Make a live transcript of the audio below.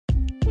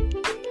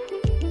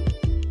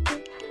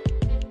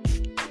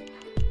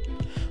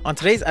On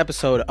today's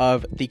episode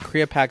of the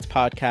Korea Pact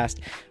podcast,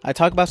 I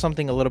talk about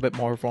something a little bit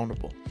more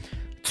vulnerable.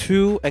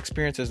 Two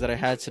experiences that I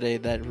had today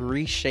that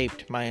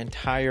reshaped my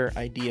entire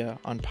idea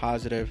on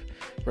positive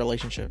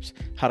relationships,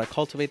 how to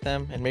cultivate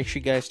them, and make sure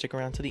you guys stick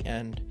around to the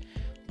end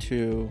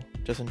to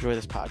just enjoy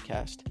this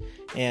podcast.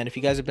 And if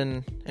you guys have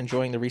been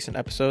enjoying the recent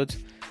episodes,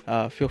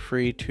 feel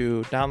free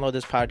to download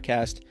this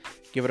podcast,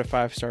 give it a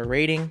 5-star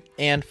rating,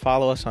 and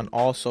follow us on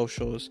all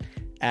socials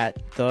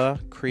at the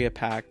Korea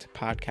Pact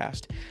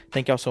podcast.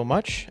 Thank y'all so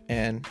much,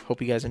 and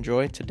hope you guys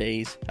enjoy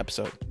today's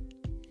episode.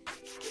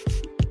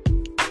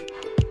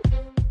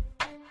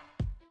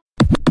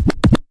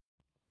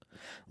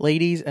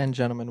 Ladies and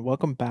gentlemen,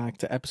 welcome back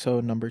to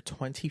episode number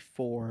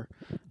 24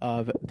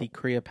 of the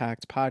Korea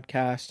Pact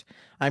podcast.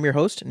 I'm your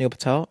host, Neil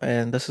Patel,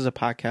 and this is a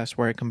podcast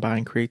where I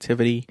combine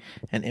creativity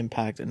and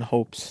impact in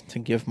hopes to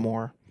give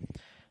more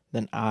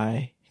than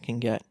I can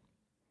get.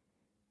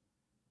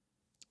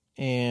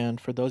 And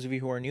for those of you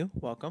who are new,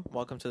 welcome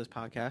to this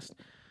podcast.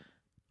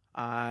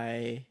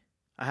 I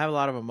have a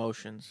lot of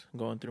emotions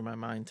going through my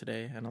mind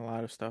today, and a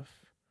lot of stuff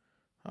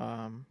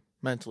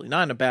mentally,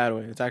 not in a bad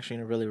way. It's actually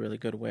in a really, really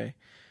good way.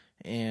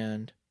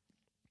 And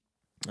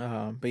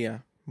but yeah,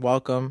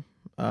 welcome.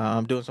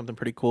 I'm doing something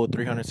pretty cool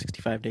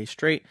 365 days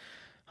straight.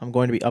 I'm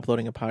going to be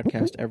uploading a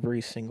podcast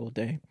every single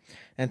day.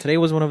 And today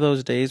was one of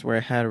those days where I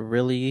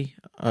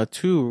had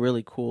two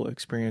really cool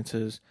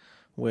experiences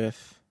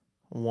with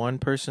one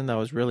person that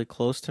was really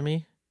close to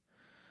me,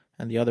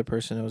 and the other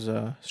person was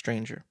a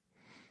stranger.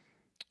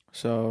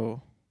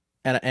 So,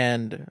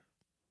 and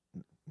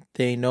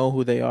they know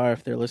who they are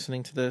if they're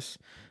listening to this.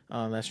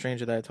 That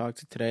stranger that I talked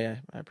to today,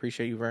 I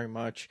appreciate you very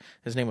much.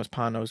 His name was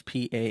Panos,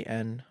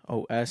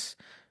 Panos.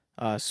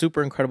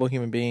 Super incredible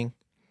human being,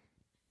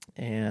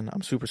 and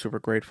I'm super, super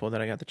grateful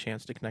that I got the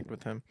chance to connect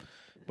with him.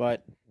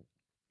 But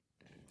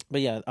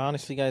yeah,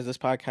 honestly, guys, this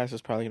podcast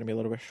is probably going to be a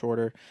little bit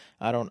shorter.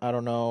 I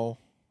don't know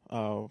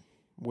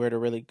where to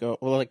really go.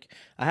 Well,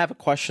 I have a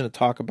question to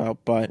talk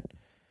about, but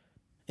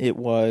it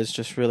was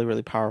just really,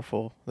 really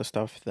powerful, the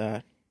stuff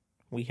that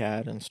we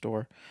had in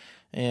store.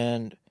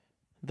 And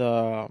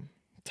the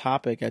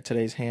topic at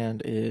today's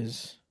hand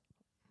is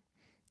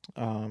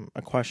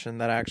a question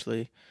that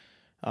actually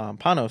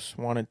Panos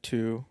wanted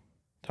to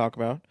talk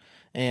about,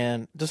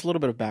 and just a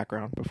little bit of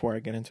background before I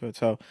get into it.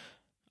 So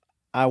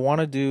I want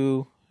to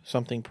do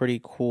something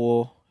pretty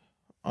cool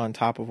on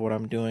top of what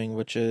I'm doing,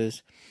 which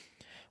is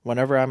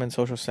whenever I'm in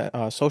social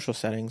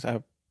settings,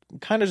 I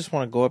kind of just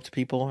want to go up to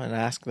people and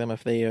ask them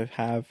if they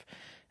have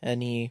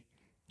any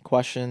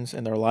questions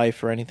in their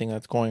life or anything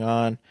that's going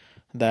on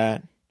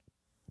that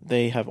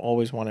they have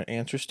always wanted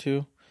answers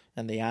to,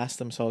 and they ask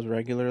themselves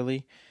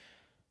regularly.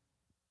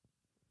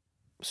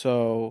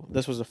 So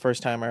this was the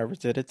first time I ever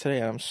did it today,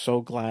 and I'm so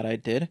glad I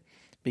did,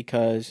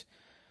 because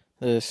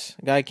this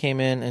guy came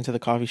into the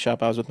coffee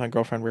shop. I was with my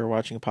girlfriend. We were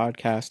watching a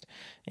podcast,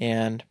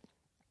 and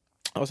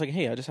I was like,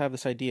 hey, I just have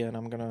this idea, and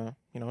I'm going to,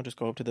 just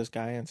go up to this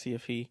guy and see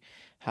if he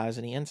has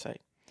any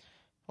insight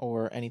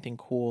or anything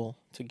cool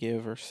to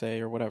give or say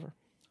or whatever.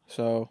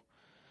 So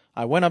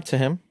I went up to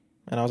him,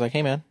 and I was like,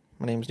 hey, man,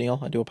 my name's Neil.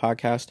 I do a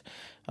podcast.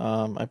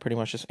 I pretty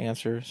much just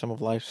answer some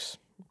of life's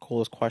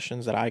coolest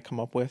questions that I come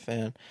up with,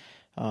 and,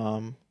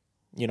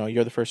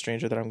 you're the first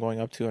stranger that I'm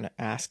going up to and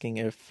asking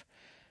if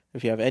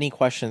you have any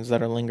questions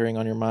that are lingering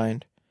on your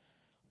mind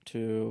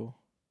to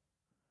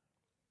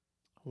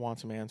want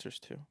some answers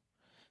to.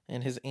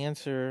 And his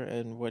answer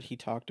and what he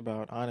talked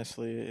about,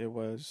 honestly, it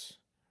was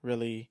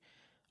really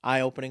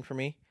eye-opening for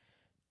me,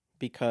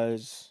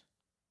 because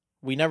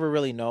we never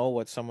really know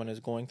what someone is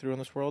going through in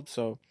this world.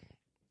 So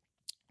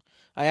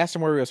I asked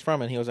him where he was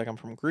from, and he was like, I'm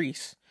from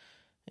Greece.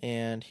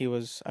 And he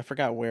was, I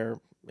forgot where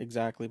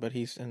exactly, but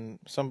he's in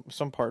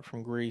some part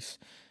from Greece.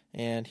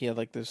 And he had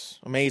like this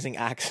amazing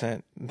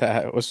accent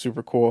that was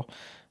super cool.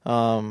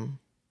 And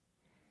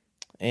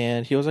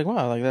he was like,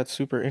 wow, like that's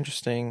super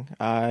interesting.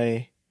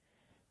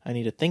 I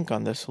need to think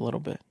on this a little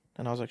bit.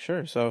 And I was like,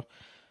 sure. So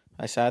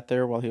I sat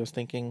there while he was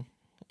thinking,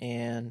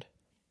 and,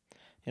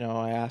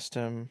 I asked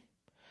him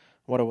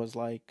what it was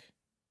like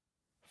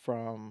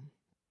from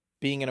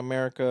being in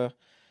America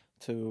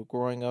to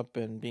growing up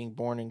and being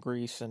born in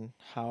Greece, and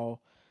how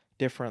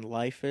different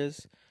life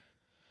is.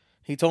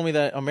 He told me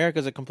that America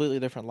is a completely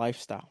different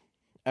lifestyle.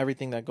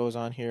 Everything that goes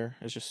on here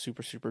is just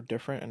super, super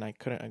different, and I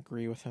couldn't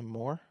agree with him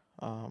more.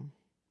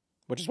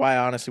 Which is why I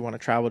honestly want to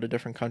travel to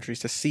different countries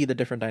to see the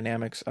different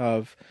dynamics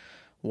of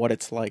what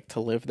it's like to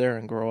live there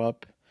and grow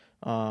up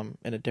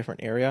in a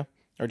different area,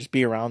 or just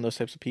be around those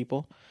types of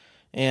people.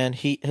 And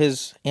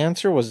his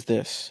answer was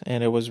this,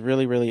 and it was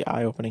really, really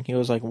eye-opening. He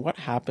was like, what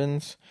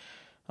happens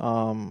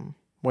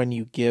when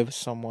you give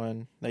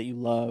someone that you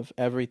love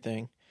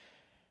everything,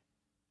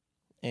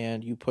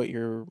 and you put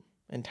your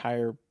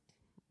entire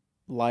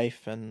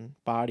life and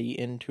body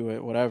into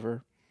it,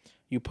 whatever,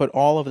 you put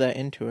all of that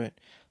into it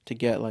to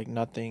get like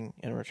nothing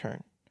in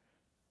return,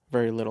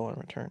 very little in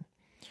return.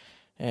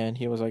 And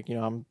he was like,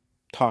 I'm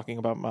talking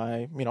about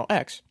my,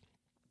 ex.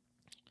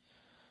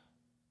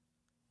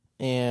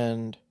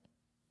 And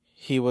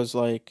he was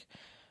like,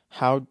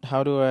 how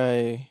do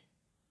I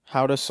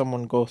how does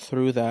someone go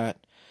through that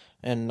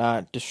and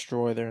not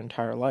destroy their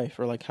entire life,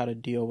 or like how to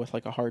deal with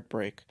like a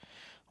heartbreak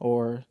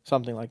or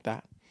something like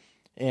that.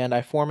 And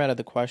I formatted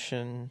the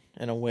question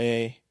in a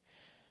way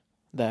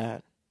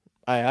that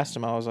I asked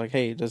him, I was like,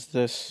 hey, does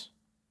this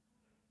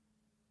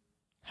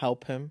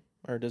help him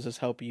or does this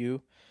help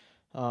you?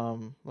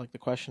 Like the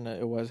question that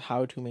it was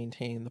how to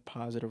maintain the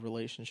positive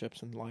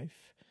relationships in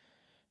life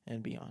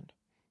and beyond.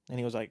 And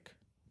he was like,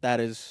 that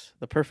is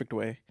the perfect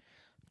way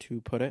to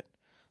put it.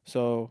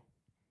 So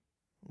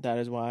that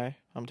is why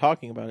I'm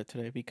talking about it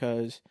today,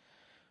 because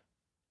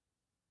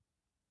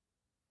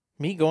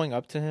me going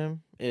up to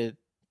him, it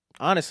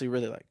honestly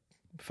really like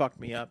fucked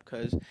me up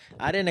because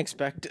I didn't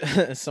expect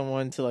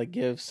someone to like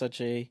give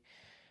such a,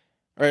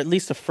 or at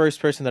least the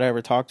first person that I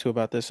ever talked to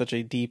about this, such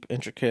a deep,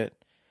 intricate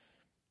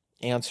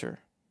answer.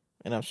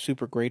 And I'm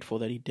super grateful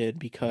that he did,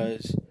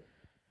 because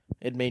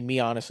it made me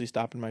honestly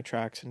stop in my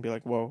tracks and be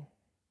like, whoa.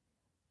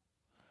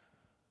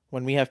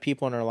 When we have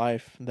people in our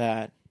life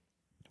that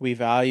we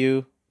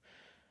value,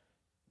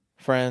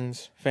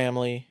 friends,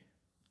 family,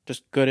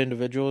 just good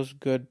individuals,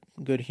 good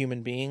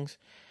human beings,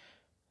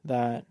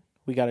 that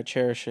we got to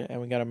cherish it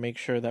and we got to make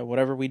sure that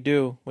whatever we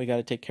do, we got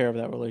to take care of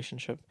that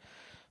relationship.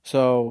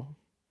 So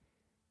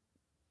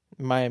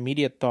my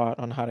immediate thought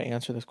on how to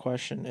answer this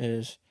question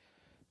is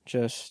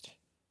just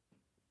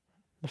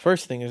the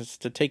first thing is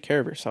to take care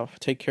of yourself.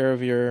 Take care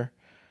of your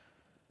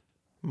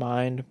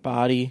mind,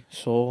 body,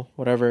 soul,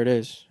 whatever it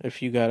is.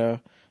 If you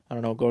gotta, I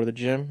don't know, go to the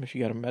gym, if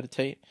you gotta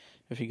meditate,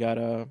 if you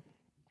gotta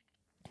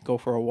go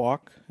for a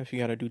walk, if you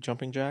gotta do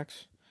jumping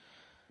jacks,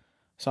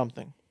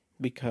 something.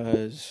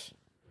 Because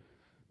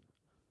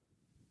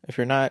if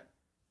you're not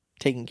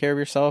taking care of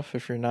yourself,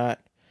 if you're not,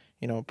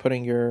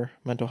 putting your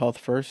mental health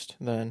first,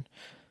 then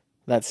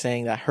that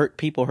saying that hurt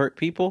people,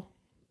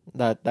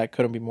 that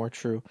couldn't be more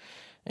true.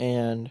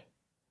 And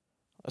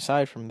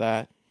aside from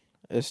that,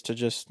 is to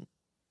just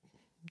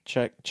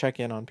check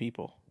in on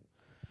people.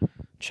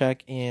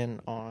 Check in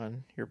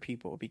on your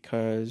people,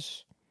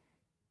 because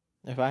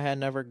if I had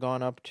never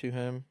gone up to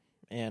him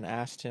and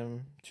asked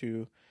him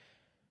to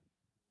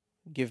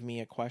give me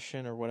a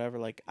question or whatever,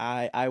 like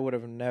I would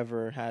have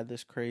never had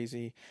this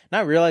crazy,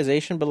 not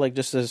realization, but like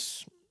just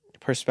this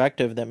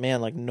perspective that, man,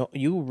 like, no,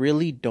 you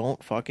really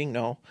don't fucking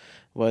know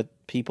what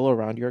people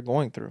around you are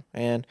going through.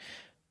 And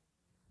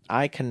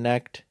I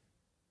connect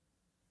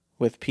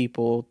with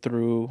people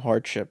through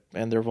hardship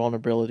and their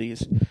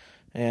vulnerabilities,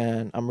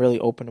 and I'm really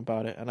open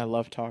about it, and I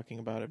love talking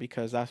about it,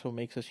 because that's what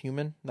makes us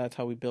human. That's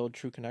how we build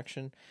true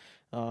connection,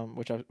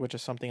 which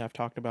is something I've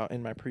talked about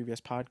in my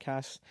previous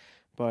podcasts.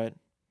 But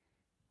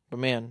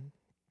man,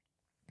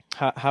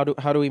 how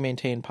do we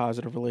maintain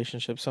positive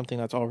relationships? Something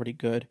that's already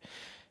good.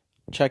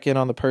 Check in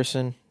on the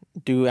person,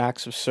 do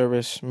acts of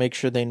service, make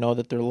sure they know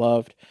that they're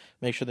loved,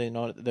 make sure they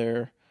know that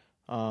they're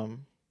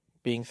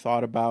being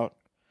thought about,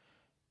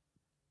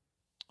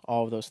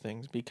 all of those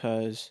things,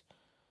 because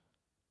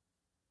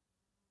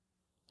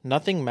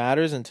nothing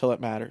matters until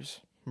it matters,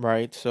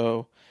 right?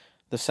 So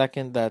the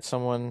second that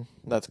someone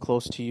that's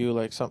close to you,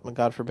 like something,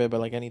 God forbid,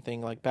 but like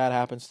anything like bad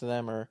happens to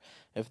them, or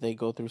if they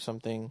go through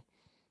something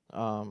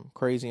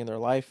crazy in their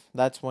life,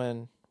 that's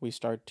when we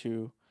start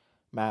to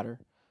matter,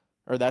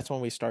 or that's when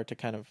we start to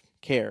kind of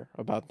care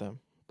about them.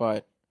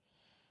 But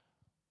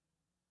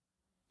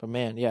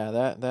man,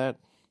 yeah,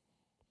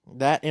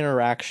 that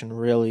interaction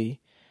really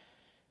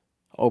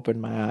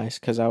opened my eyes,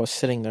 because I was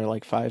sitting there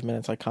like 5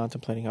 minutes, like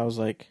contemplating. I was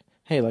like,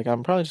 hey, like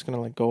I'm probably just gonna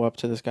like go up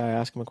to this guy,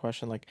 ask him a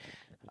question. Like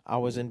I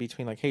was in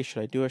between, like, hey,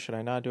 should I do it? Should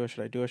I not do it?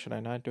 Should I do it? Should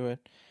I not do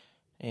it?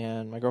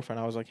 And my girlfriend,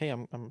 I was like, hey,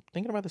 I'm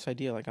thinking about this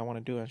idea. Like I want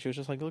to do it. And she was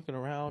just like looking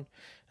around,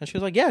 and she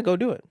was like, yeah, go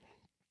do it.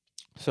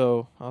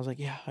 So I was like,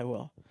 yeah, I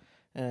will.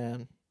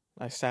 And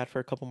I sat for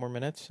a couple more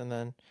minutes, and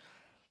then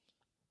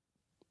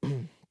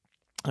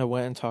I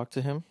went and talked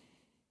to him,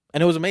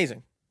 and it was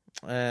amazing.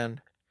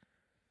 And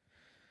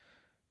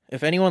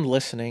if anyone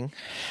listening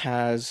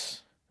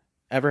has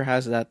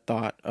has that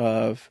thought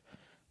of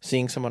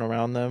seeing someone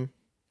around them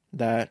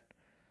that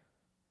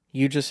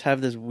you just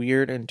have this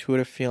weird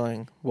intuitive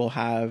feeling will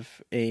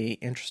have a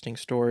interesting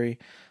story,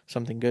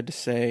 something good to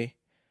say,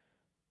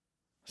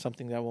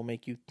 something that will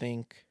make you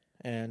think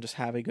and just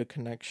have a good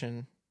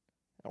connection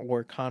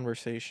or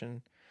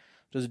conversation,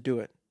 just do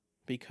it.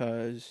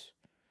 Because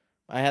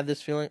I had that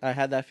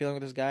feeling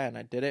with this guy, and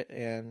I did it,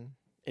 and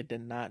it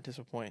did not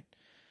disappoint.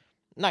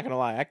 I'm not gonna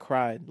lie, I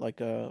cried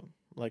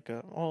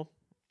well,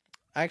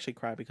 I actually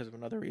cried because of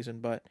another reason,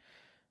 but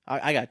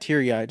I got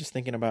teary eyed just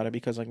thinking about it,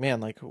 because like,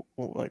 man, like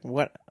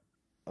what,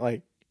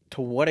 like,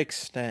 to what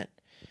extent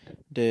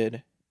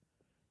did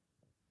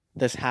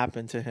this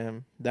happen to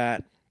him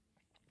that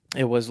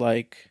it was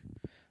like,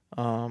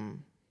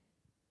 um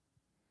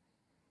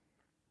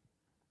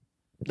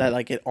that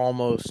like it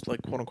almost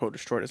like quote unquote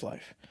destroyed his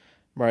life,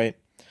 right?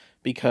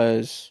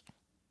 Because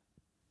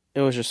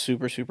it was just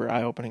super super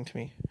eye opening to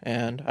me,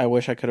 and I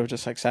wish I could have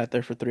just like sat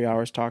there for 3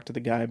 hours, talked to the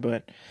guy,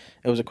 but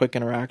it was a quick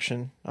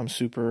interaction. I'm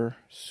super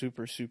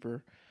super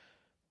super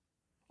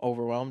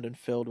overwhelmed and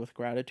filled with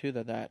gratitude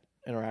that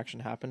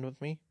interaction happened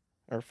with me,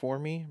 or for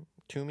me,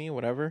 to me,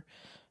 whatever.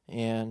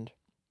 And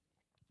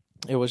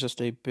it was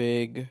just a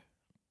big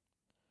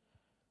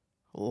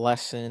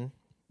lesson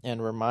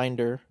and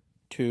reminder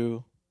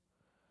to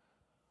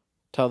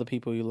tell the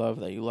people you love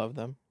that you love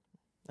them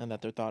and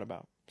that they're thought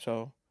about.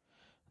 So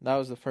that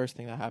was the first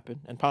thing that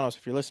happened. And Panos,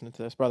 if you're listening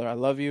to this, brother, I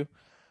love you.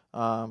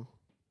 I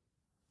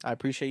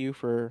appreciate you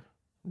for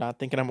not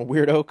thinking I'm a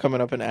weirdo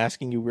coming up and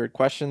asking you weird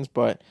questions,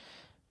 but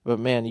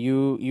man,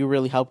 you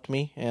really helped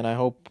me, and I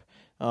hope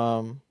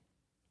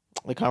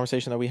the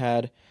conversation that we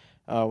had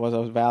was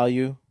of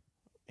value,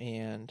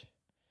 and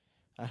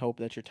I hope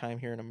that your time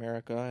here in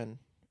America and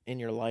in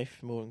your life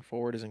moving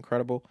forward is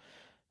incredible.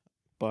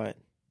 But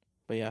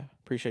yeah,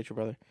 appreciate you,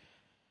 brother.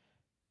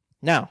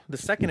 Now, the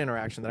second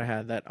interaction that I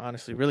had that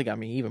honestly really got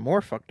me even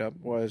more fucked up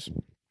was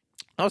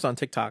I was on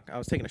TikTok. I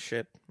was taking a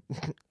shit.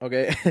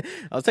 Okay.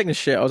 I was taking a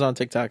shit. I was on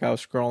TikTok. I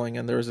was scrolling,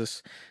 and there was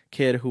this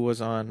kid who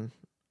was on,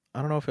 I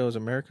don't know if it was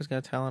America's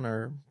Got Talent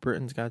or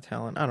Britain's Got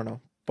Talent. I don't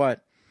know.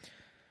 But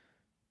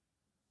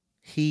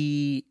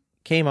he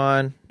came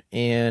on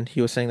and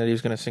he was saying that he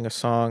was going to sing a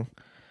song.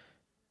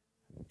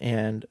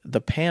 And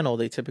the panel,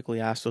 they typically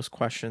ask those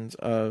questions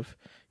of,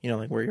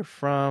 like where you're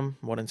from,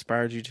 what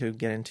inspired you to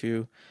get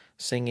into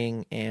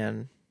singing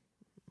and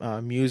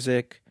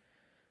music.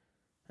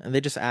 And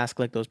they just ask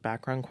like those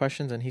background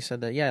questions. And he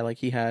said that, yeah, like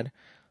he had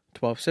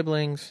 12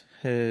 siblings.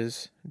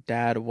 His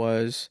dad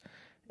was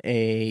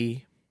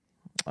a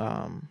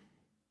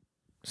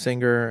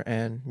singer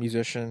and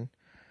musician,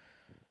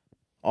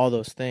 all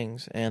those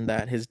things. And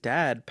that his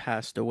dad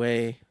passed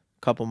away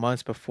a couple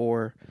months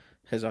before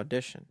his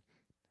audition.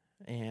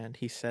 And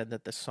he said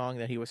that the song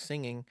that he was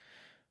singing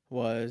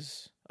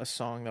was a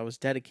song that was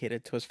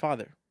dedicated to his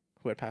father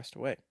who had passed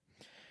away.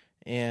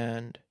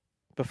 And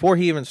before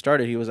he even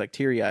started, he was like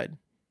teary-eyed.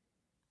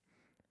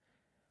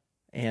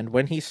 And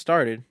when he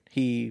started,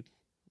 he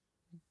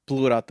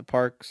blew it out the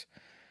parks.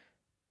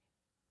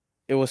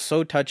 It was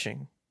so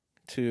touching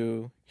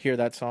to hear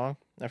that song.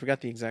 I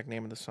forgot the exact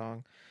name of the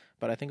song,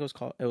 but I think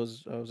it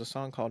was a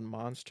song called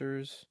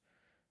Monsters.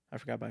 I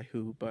forgot by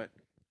who, but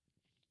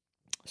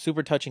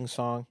super touching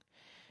song.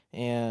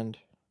 And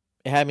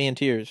it had me in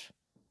tears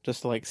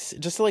just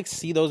to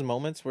see those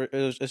moments where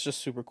it's just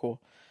super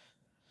cool.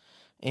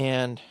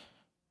 And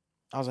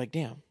I was like,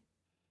 damn.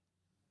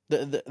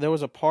 There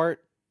was a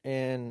part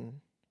in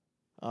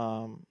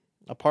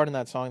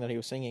that song that he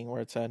was singing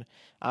where it said,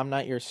 "I'm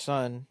not your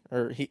son,"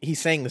 or he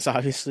sang this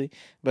obviously,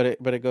 but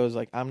it goes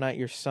like, "I'm not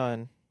your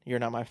son, you're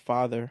not my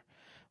father.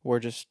 We're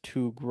just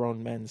two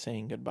grown men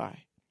saying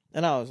goodbye."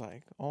 And I was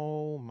like,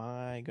 "Oh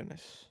my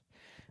goodness."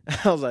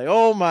 I was like,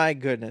 "Oh my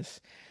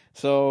goodness."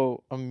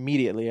 So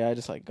immediately I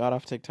just like got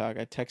off TikTok.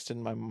 I texted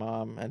my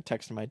mom and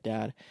texted my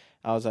dad.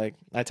 I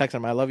texted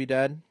him, "I love you,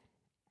 Dad.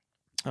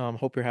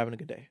 Hope you're having a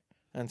good day."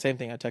 And same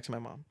thing, I texted my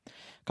mom.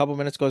 A couple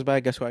minutes goes by,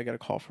 guess who I get a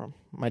call from?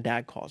 My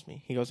dad calls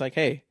me. He goes like,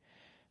 "Hey,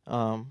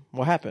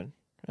 what happened?"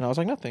 And I was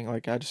like, "Nothing.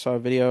 Like, I just saw a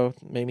video,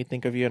 made me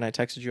think of you, and I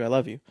texted you, I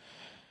love you."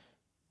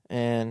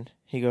 And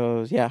he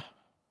goes, "Yeah,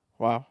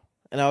 wow."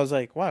 And I was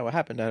like, "Why? What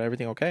happened, Dad?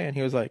 Everything okay?" And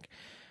he was like,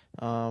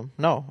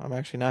 "No, I'm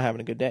actually not having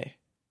a good day."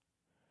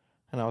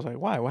 And I was like,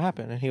 "Why? What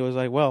happened?" And he was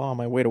like, "Well, on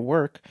my way to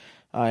work,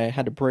 I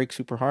had to brake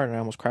super hard and I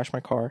almost crashed my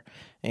car.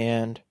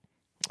 And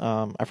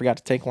I forgot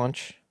to take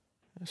lunch.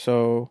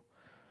 So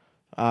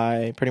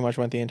I pretty much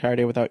went the entire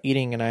day without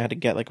eating, and I had to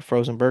get like a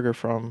frozen burger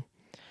from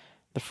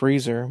the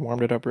freezer,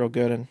 warmed it up real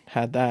good, and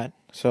had that.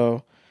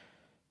 So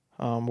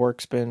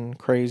work's been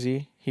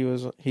crazy."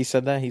 He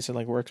said that. He said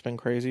like work's been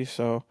crazy,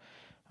 so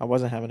I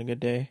wasn't having a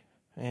good day.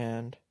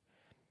 But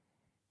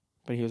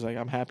he was like,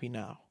 "I'm happy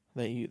now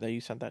that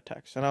you sent that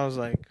text." And I was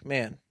like,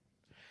 man,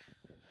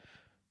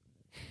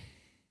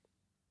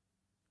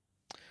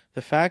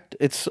 the fact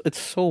it's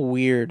so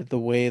weird the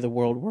way the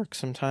world works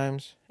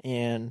sometimes,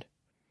 and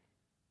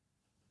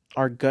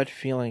our gut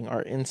feeling,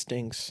 our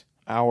instincts,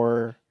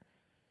 our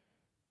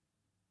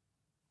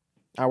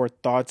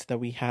thoughts that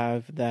we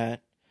have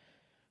that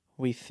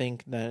we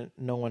think that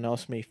no one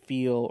else may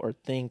feel or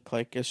think,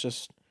 like it's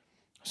just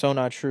so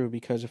not true.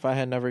 Because if I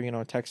had never,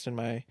 texted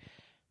my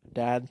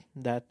dad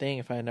that thing,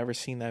 if I had never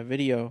seen that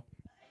video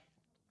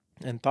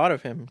and thought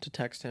of him to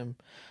text him,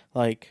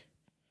 like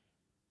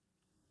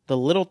the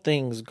little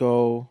things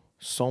go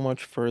so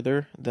much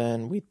further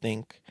than we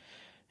think.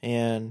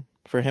 And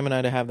for him and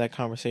I to have that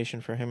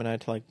conversation, for him and I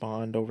to like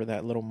bond over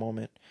that little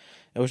moment,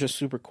 it was just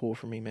super cool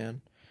for me,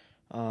 man.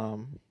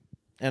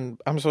 And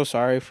I'm so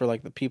sorry for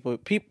like the people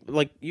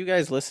like you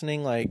guys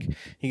listening, like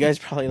you guys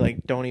probably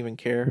like don't even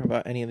care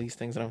about any of these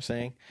things that I'm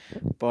saying,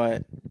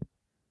 but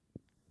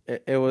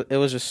it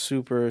was just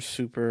super,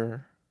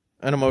 super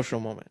an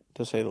emotional moment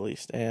to say the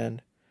least.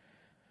 And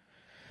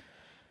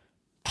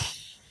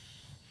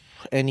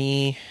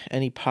any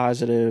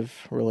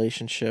positive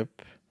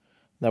relationship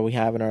that we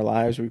have in our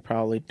lives, we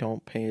probably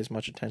don't pay as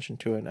much attention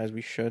to it as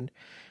we should,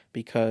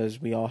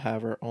 because we all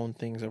have our own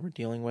things that we're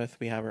dealing with.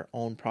 We have our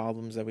own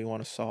problems that we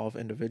want to solve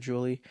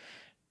individually,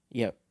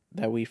 yet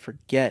that we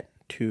forget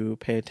to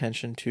pay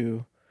attention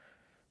to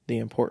the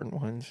important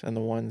ones and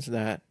the ones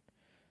that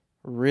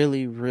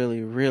really,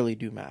 really, really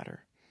do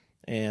matter.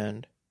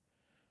 And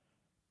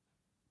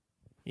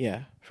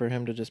yeah, for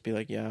him to just be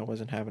like, yeah, I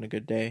wasn't having a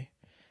good day.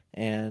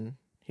 And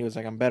he was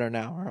like, I'm better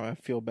now, or I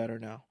feel better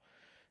now.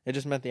 It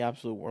just meant the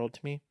absolute world to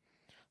me.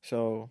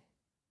 So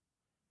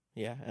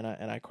yeah, and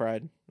I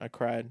cried. I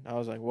cried. I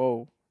was like,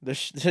 whoa, this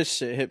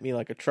shit hit me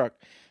like a truck.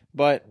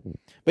 But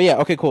yeah,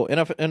 okay, cool.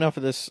 Enough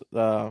of this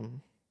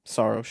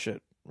sorrow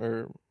shit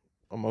or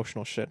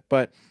emotional shit.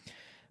 But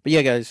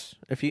yeah, guys,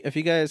 if you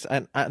guys,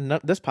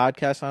 this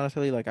podcast,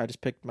 honestly, like I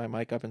just picked my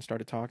mic up and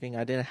started talking.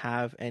 I didn't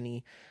have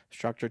any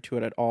structure to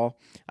it at all.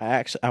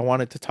 I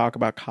wanted to talk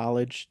about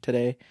college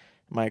today,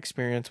 my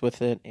experience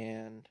with it,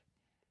 and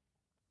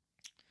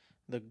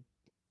the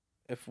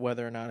if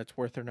whether or not it's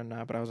worth it or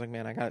not. But I was like,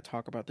 man, I got to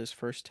talk about this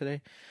first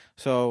today.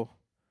 So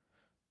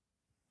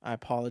I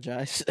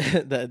apologize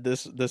that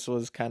this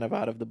was kind of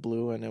out of the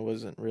blue and it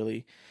wasn't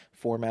really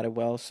formatted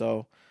well.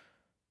 So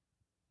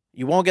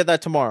you won't get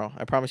that tomorrow.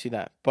 I promise you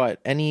that.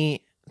 But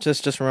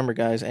just remember,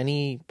 guys,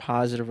 any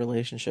positive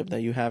relationship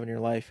that you have in your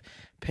life,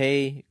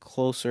 pay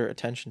closer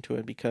attention to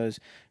it,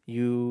 because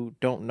you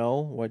don't know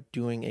what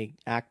doing a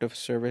act of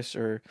service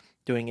or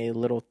doing a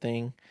little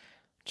thing,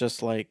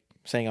 just like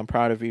saying I'm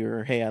proud of you,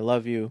 or hey, I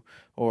love you,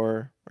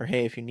 or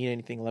hey, if you need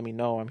anything, let me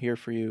know. I'm here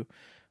for you.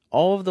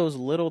 All of those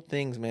little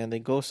things, man, they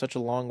go such a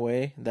long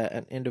way that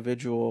an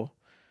individual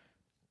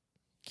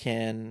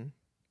can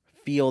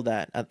feel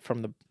that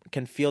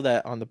can feel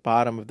that on the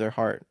bottom of their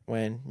heart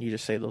when you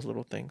just say those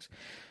little things.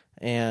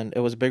 And it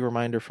was a big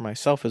reminder for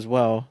myself as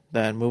well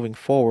that moving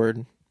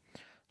forward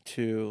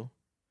to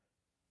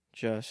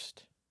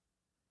just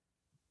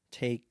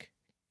take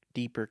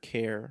deeper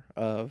care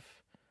of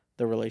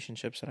the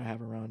relationships that I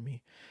have around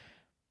me.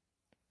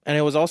 And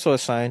it was also a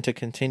sign to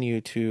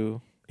continue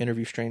to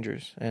interview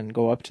strangers and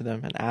go up to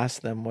them and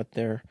ask them what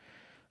their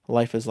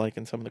life is like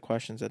and some of the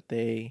questions that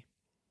they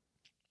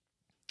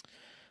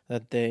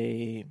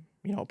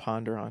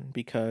ponder on,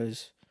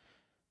 because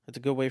it's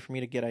a good way for me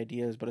to get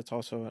ideas, but it's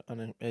also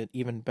an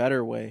even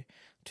better way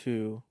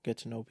to get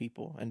to know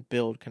people and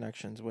build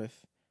connections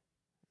with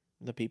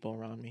the people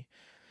around me.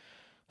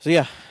 So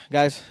yeah,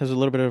 guys, this was a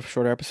little bit of a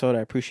shorter episode.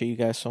 I appreciate you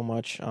guys so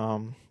much.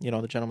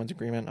 The gentleman's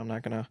agreement, I'm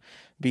not gonna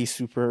be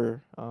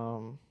super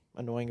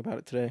annoying about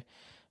it today.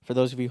 For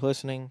those of you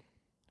listening,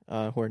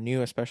 who are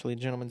new, especially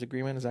the gentleman's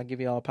agreement, is I give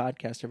you all a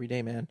podcast every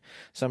day, man.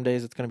 Some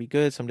days it's going to be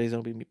good. Some days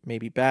it'll be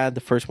maybe bad.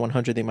 The first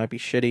 100, they might be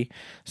shitty.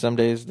 Some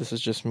days this is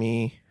just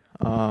me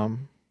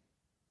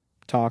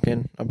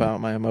talking about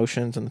my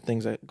emotions and the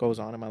things that goes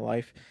on in my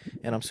life.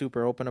 And I'm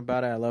super open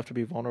about it. I love to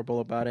be vulnerable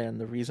about it.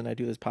 And the reason I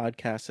do this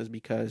podcast is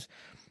because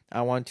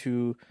I want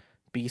to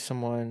be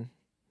someone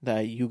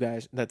that you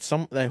guys, that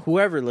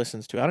whoever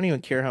listens to, I don't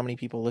even care how many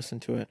people listen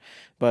to it,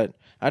 but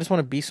I just want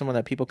to be someone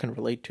that people can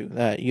relate to,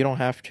 that you don't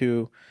have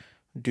to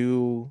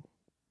do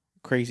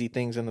crazy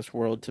things in this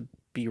world to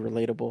be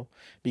relatable,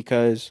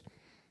 because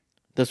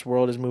this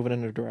world is moving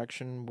in a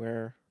direction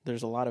where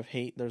there's a lot of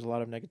hate, there's a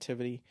lot of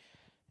negativity,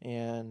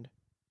 and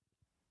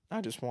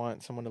I just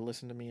want someone to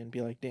listen to me and be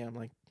like, damn,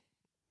 like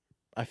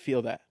I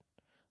feel that.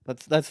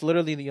 That's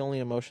literally the only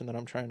emotion that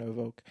I'm trying to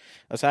evoke.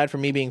 Aside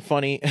from me being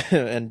funny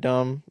and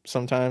dumb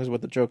sometimes with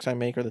the jokes I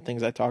make or the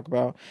things I talk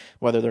about,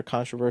 whether they're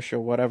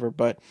controversial or whatever,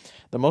 but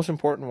the most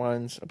important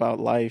ones about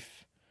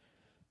life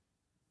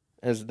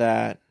is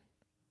that,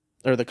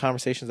 or the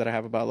conversations that I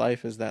have about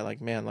life is that,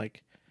 like, man,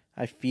 like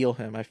I feel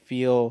him. I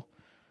feel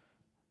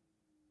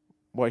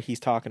what he's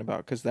talking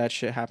about, because that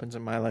shit happens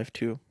in my life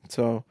too.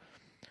 So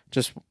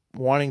just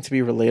wanting to be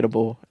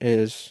relatable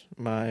is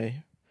my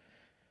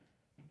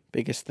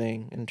biggest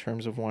thing in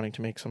terms of wanting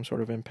to make some sort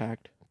of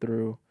impact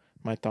through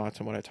my thoughts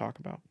and what I talk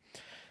about.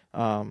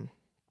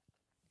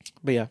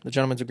 But yeah, the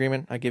gentleman's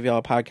agreement, I give y'all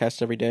a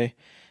podcast every day.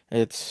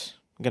 It's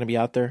going to be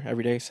out there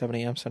every day, 7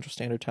 a.m. Central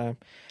Standard Time.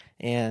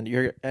 And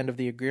your end of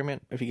the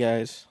agreement, if you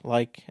guys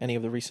like any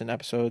of the recent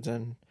episodes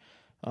and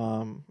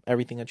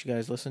everything that you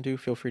guys listen to,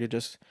 feel free to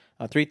just,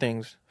 3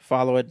 things: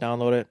 follow it,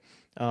 download it.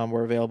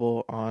 We're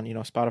available on,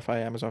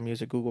 Spotify, Amazon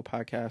Music, Google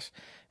Podcasts,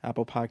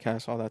 Apple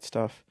Podcasts, all that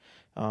stuff.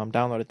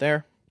 Download it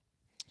there.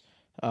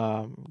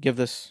 Give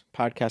this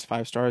podcast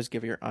 5 stars.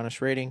 Give it your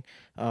honest rating.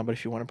 But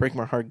if you want to break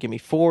my heart, give me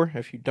 4.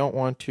 If you don't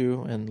want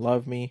to and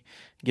love me,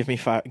 give me a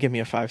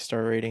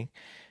 5-star rating.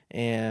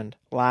 And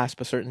last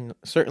but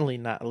certainly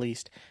not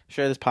least,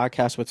 share this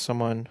podcast with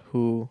someone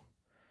who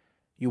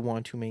you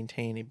want to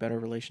maintain a better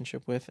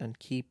relationship with and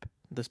keep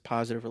this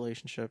positive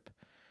relationship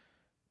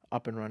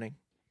up and running.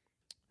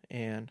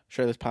 And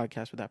share this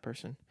podcast with that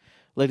person.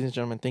 Ladies and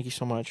gentlemen, thank you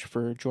so much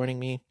for joining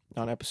me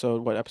on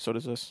what episode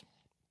is this?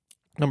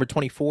 Number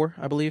 24,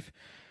 I believe.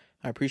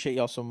 I appreciate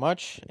y'all so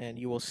much, and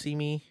you will see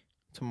me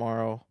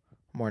tomorrow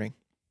morning.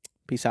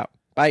 Peace out.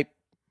 Bye.